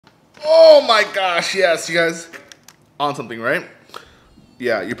Oh my gosh, yes, you guys. On something, right?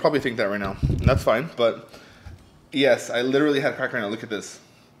 Yeah, you probably think that right now. And that's fine, but yes, I literally had crack right now. Look at this.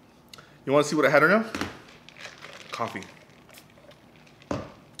 You want to see what I had right now? Coffee.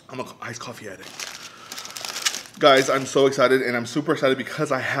 I'm an iced coffee addict. Guys, I'm so excited, and I'm super excited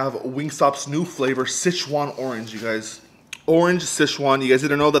because I have Wingstop's new flavor, Sichuan Orange, you guys. Orange Sichuan. You guys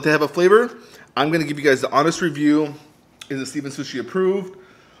didn't know that they have a flavor? I'm going to give you guys the honest review. Is it Stevensushipr approved?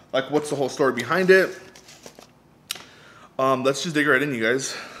 Like, what's the whole story behind it? Let's just dig right in, you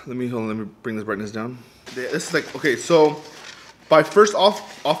guys. Let me bring this brightness down. This is like, okay, so by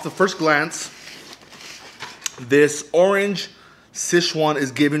off the first glance, this orange Sichuan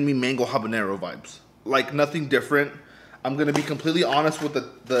is giving me mango habanero vibes. Like nothing different. I'm gonna be completely honest with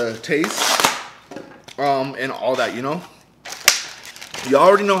the taste, and all that, you know. You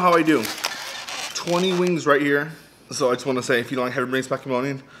already know how I do. 20 wings right here. So I just want to say, if you don't like heavy brain spaghetti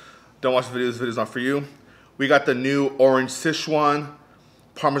morning, don't watch the video. This video's not for you. We got the new orange Sichuan,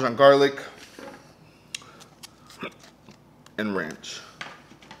 Parmesan garlic, and ranch.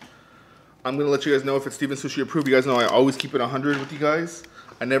 I'm gonna let you guys know if it's Stevensushipr approved. You guys know I always keep it 100 with you guys.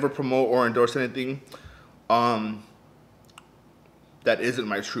 I never promote or endorse anything that isn't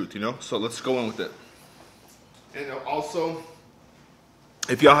my truth, you know? So let's go in with it. And also,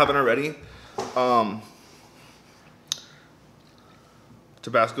 if y'all haven't already,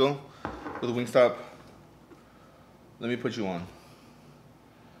 Tabasco with Wingstop. Let me put you on.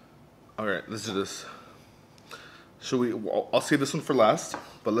 All right, let's do this. Should we? I'll save this one for last,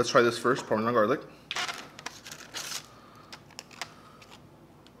 but let's try this first. Parmesan garlic.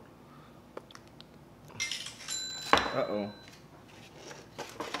 Uh-oh.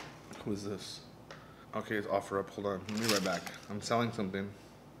 Who is this? Okay, it's OfferUp. Hold on. Let me be right back. I'm selling something.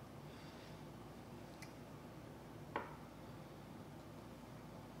 All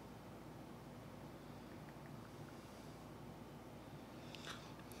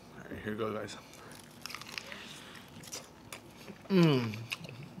right, here we go, guys.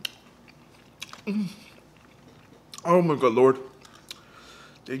 Oh my God, Lord.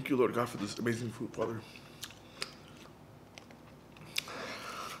 Thank you, Lord God, for this amazing food, Father.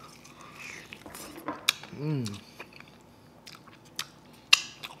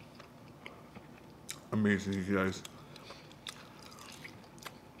 Amazing, you guys.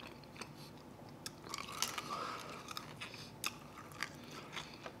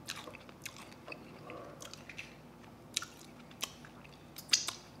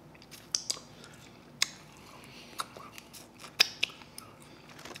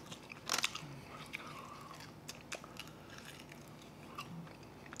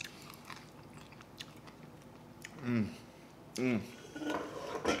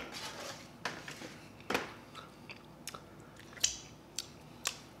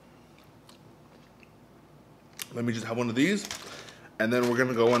 Let me just have one of these, and then we're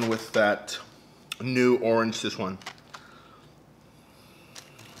gonna go in with that new orange Sichuan.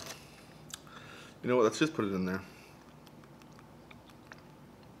 You know what? Let's just put it in there.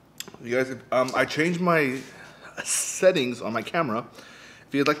 You guys, I changed my settings on my camera.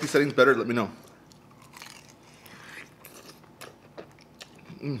 If you'd like these settings better, let me know.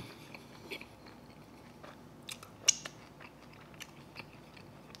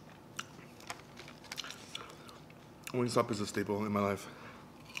 Wingstop is a staple in my life.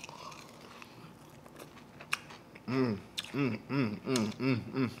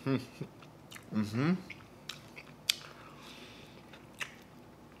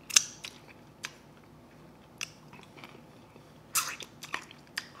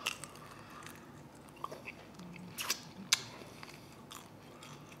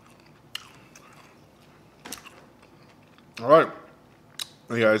 All right,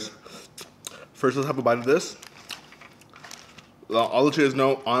 hey guys. First, let's have a bite of this. I'll let you guys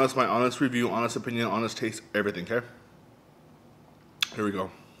know, my honest review, honest opinion, honest taste, everything, okay? Here we go.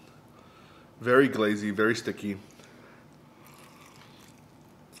 Very glazy, very sticky.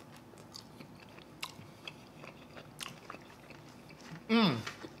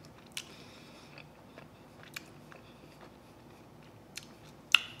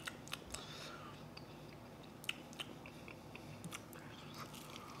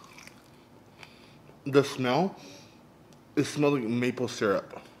 The smell, it smells like maple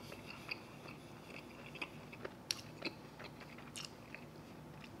syrup.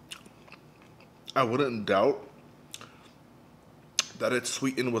 I wouldn't doubt that it's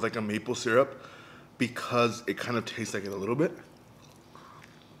sweetened with like a maple syrup because it kind of tastes like it a little bit.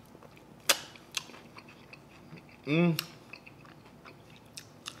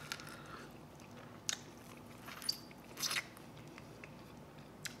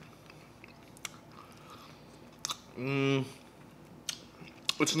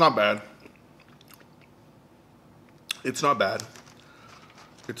 It's not bad. It's not bad.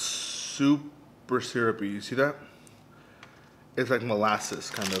 It's super syrupy. You see that? It's like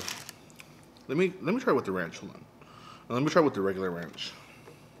molasses, kind of. Let me try with the ranch. Hold on. Let me try with the regular ranch.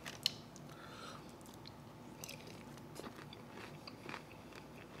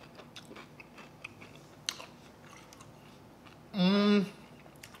 I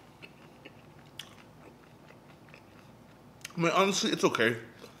mean, honestly, it's okay.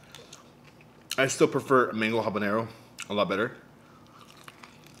 I still prefer mango habanero a lot better.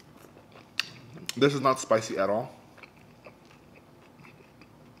 This is not spicy at all.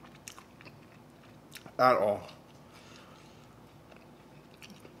 At all.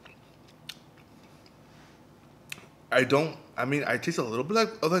 I mean, I taste a little bit like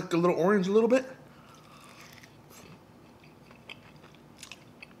a little orange, a little bit.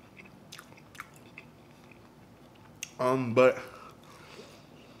 But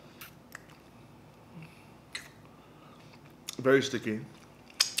very sticky.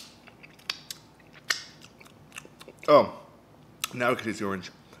 Oh, now I can taste the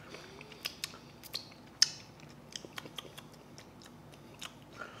orange.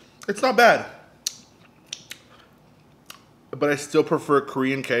 It's not bad, but I still prefer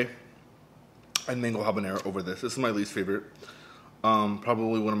Korean K and mango habanero over this. This is my least favorite.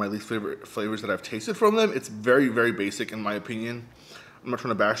 Probably one of my least favorite flavors that I've tasted from them. It's very, very basic in my opinion. I'm not trying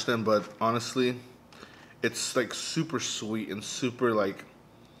to bash them, but honestly, it's like super sweet and super like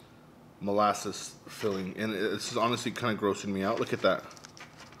molasses filling, and this is honestly kind of grossing me out. Look at that.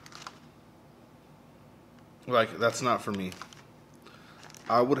 Like, that's not for me.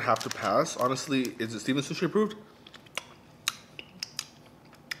 I would have to pass. Honestly, is it Stevensushipr approved?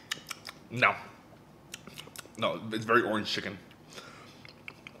 No. No, it's very orange chicken.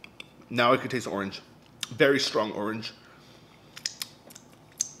 Now I could taste the orange. Very strong orange.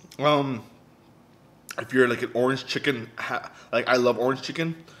 If you're like an orange chicken, like I love orange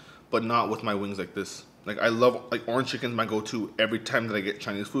chicken, but not with my wings like this. Like I love, like orange chicken is my go-to every time that I get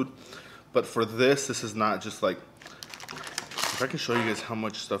Chinese food. But for this is not just like, if I can show you guys how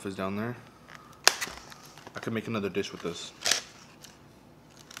much stuff is down there, I could make another dish with this.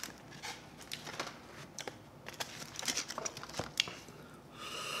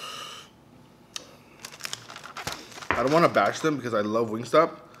 I don't want to bash them because I love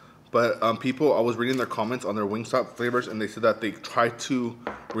Wingstop, but I was reading their comments on their Wingstop flavors, and they said that they tried to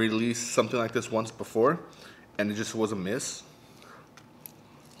release something like this once before, and it just was a miss.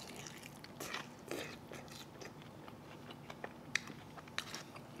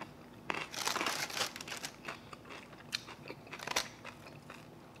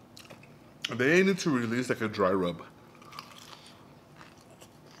 They need to release like a dry rub.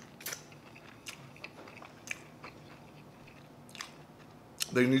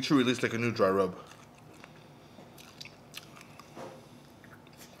 They need to release like a new dry rub.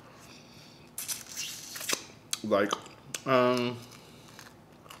 Like,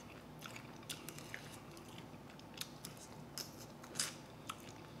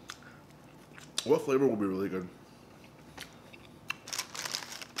 what flavor will be really good?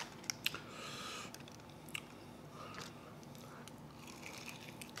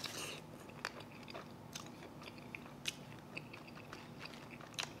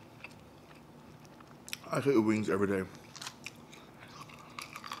 I could eat wings every day.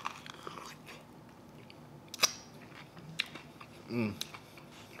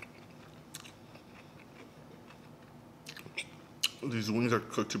 These wings are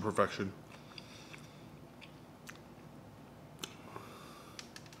cooked to perfection.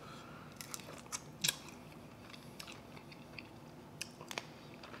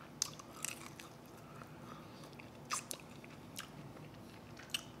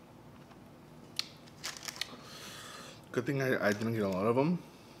 Good thing I didn't get a lot of them.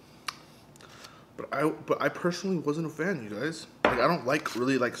 But I personally wasn't a fan, you guys. Like, I don't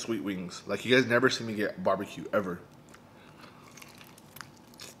really like sweet wings. Like, you guys never see me get barbecue ever.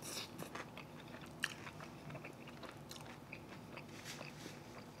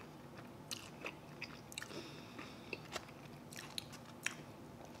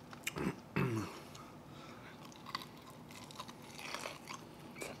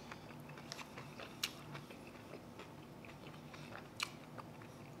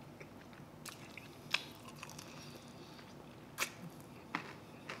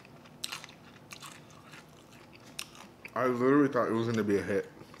 I literally thought it was going to be a hit.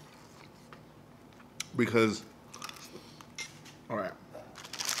 Because, alright.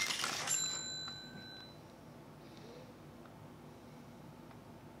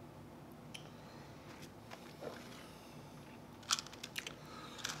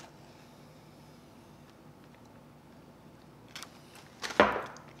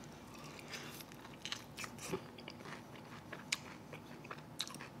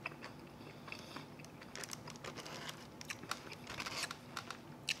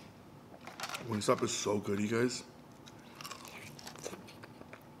 Wingstop is so good, you guys.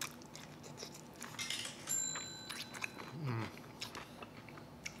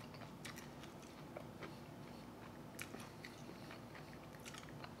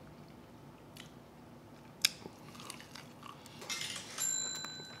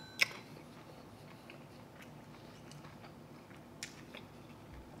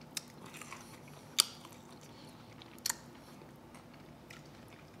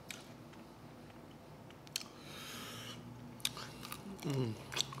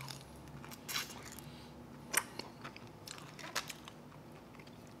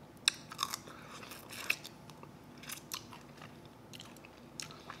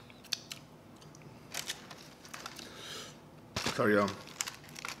 Sorry,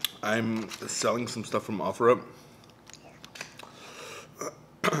 I'm selling some stuff from OfferUp.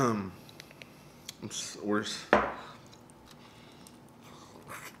 It's worse.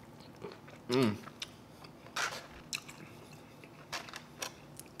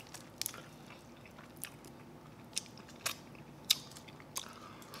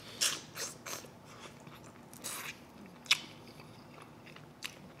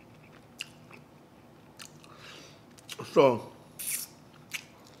 So,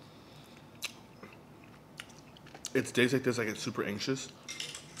 it's days like this I get super anxious.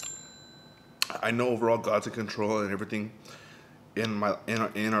 I know overall God's in control and everything in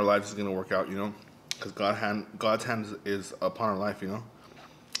our lives is gonna work out, you know, because God's hand is upon our life, you know.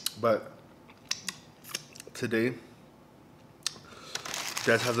 But today,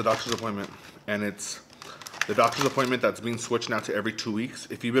 Des has a doctor's appointment, and it's the doctor's appointment that's being switched now to every 2 weeks.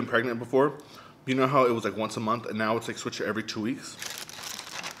 If you've been pregnant before, you know how it was like once a month, and now it's like switched to every 2 weeks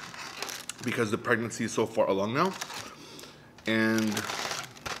because the pregnancy is so far along now, and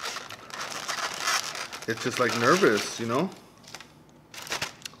it's just like nervous, you know.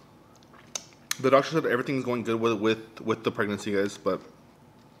 The doctor said everything's going good with the pregnancy, guys, but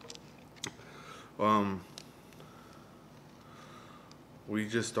we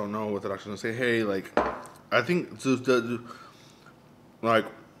just don't know what the doctor's gonna say. Hey, like, I think like,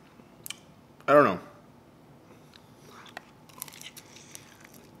 I don't know.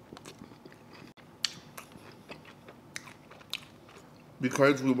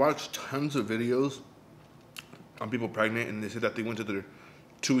 Because we watched tons of videos on people pregnant, and they said that they went to their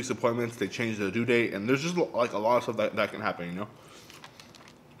 2 weeks appointments, they changed the due date, and there's just like a lot of stuff that can happen, you know.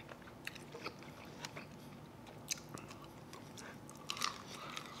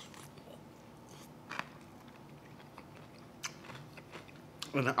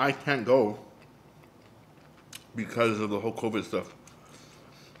 And I can't go because of the whole COVID stuff.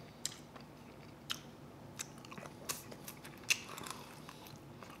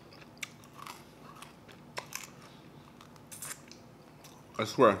 I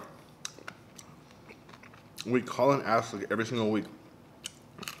swear. We call and ask like every single week.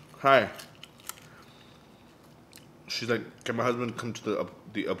 Hi. She's like, can my husband come to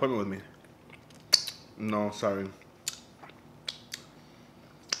the appointment with me? No, sorry.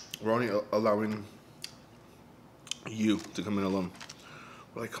 We're only allowing you to come in alone.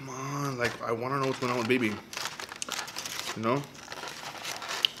 We're like, come on, like, I want to know what's going on with baby. You know?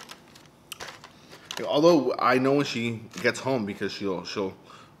 Like, although I know when she gets home because we'll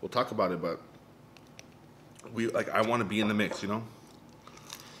talk about it, but I want to be in the mix, you know?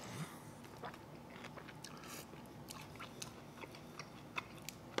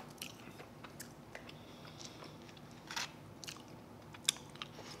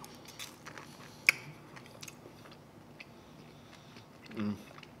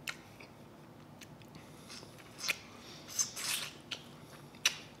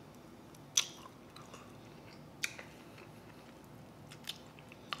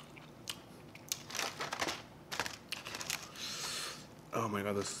 Oh my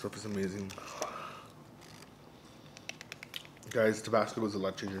god, this stuff is amazing. Guys, Tabasco was a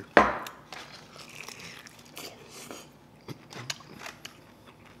life changer.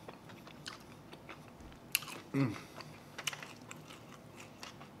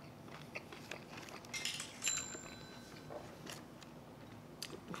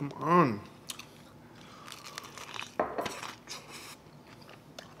 Come on.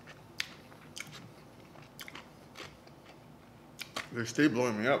 They stay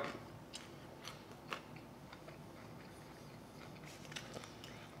blowing me up.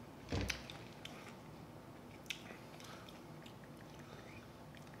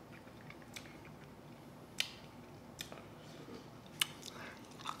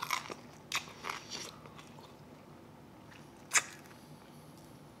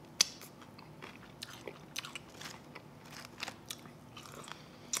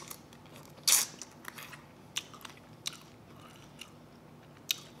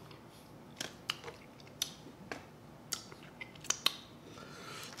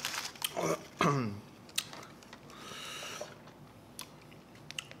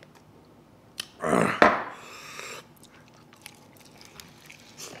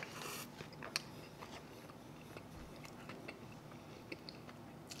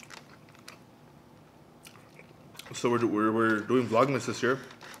 So we're doing Vlogmas this year.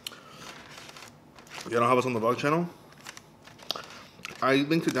 If you don't have us on the vlog channel, I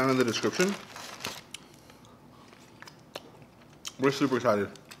linked it down in the description. We're super excited.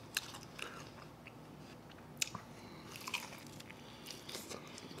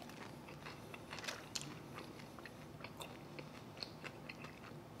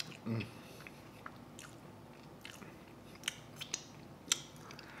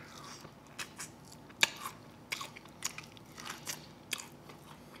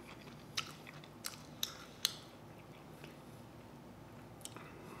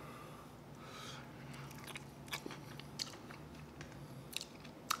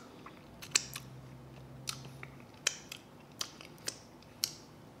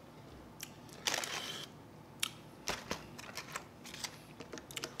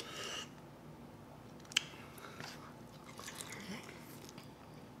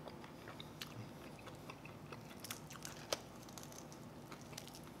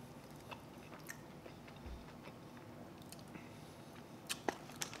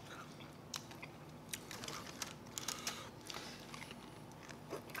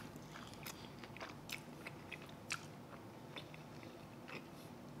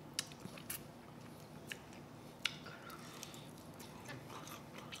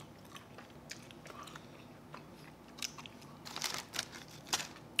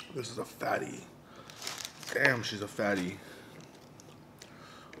 This is a fatty. Damn, she's a fatty.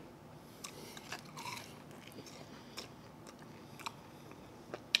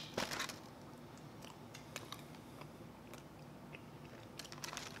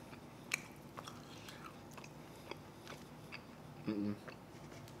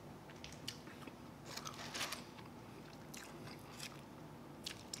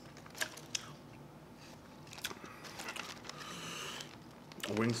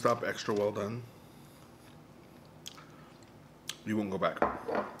 Wingstop extra well done. You won't go back.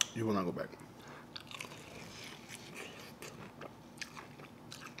 You will not go back.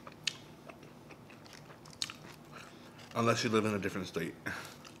 Unless you live in a different state.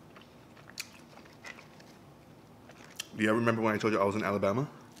 Do you ever remember when I told you I was in Alabama?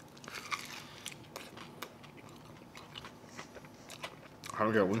 How do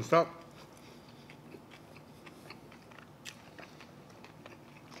we get a Wingstop?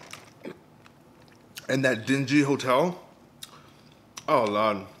 In that dingy hotel. Oh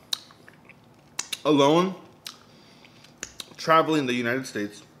Lord. Alone. Traveling the United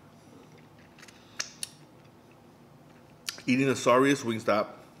States. Eating the sorriest Wingstop.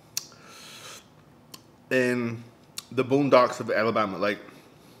 In the boondocks of Alabama. Like,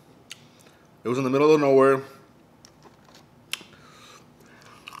 it was in the middle of nowhere.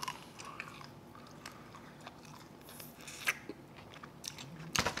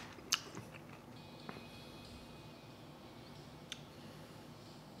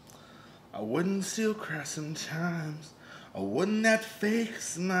 I wouldn't still cry sometimes. I wouldn't that fake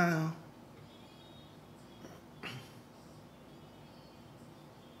smile.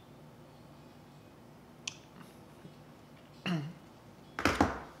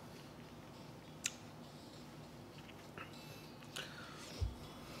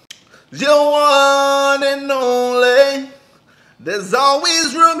 You're one and only. There's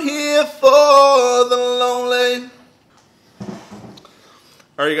always room here for the lonely.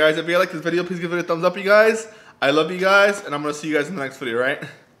 Alright guys, if you like this video, please give it a thumbs up, you guys. I love you guys, and I'm going to see you guys in the next video, right?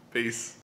 Peace.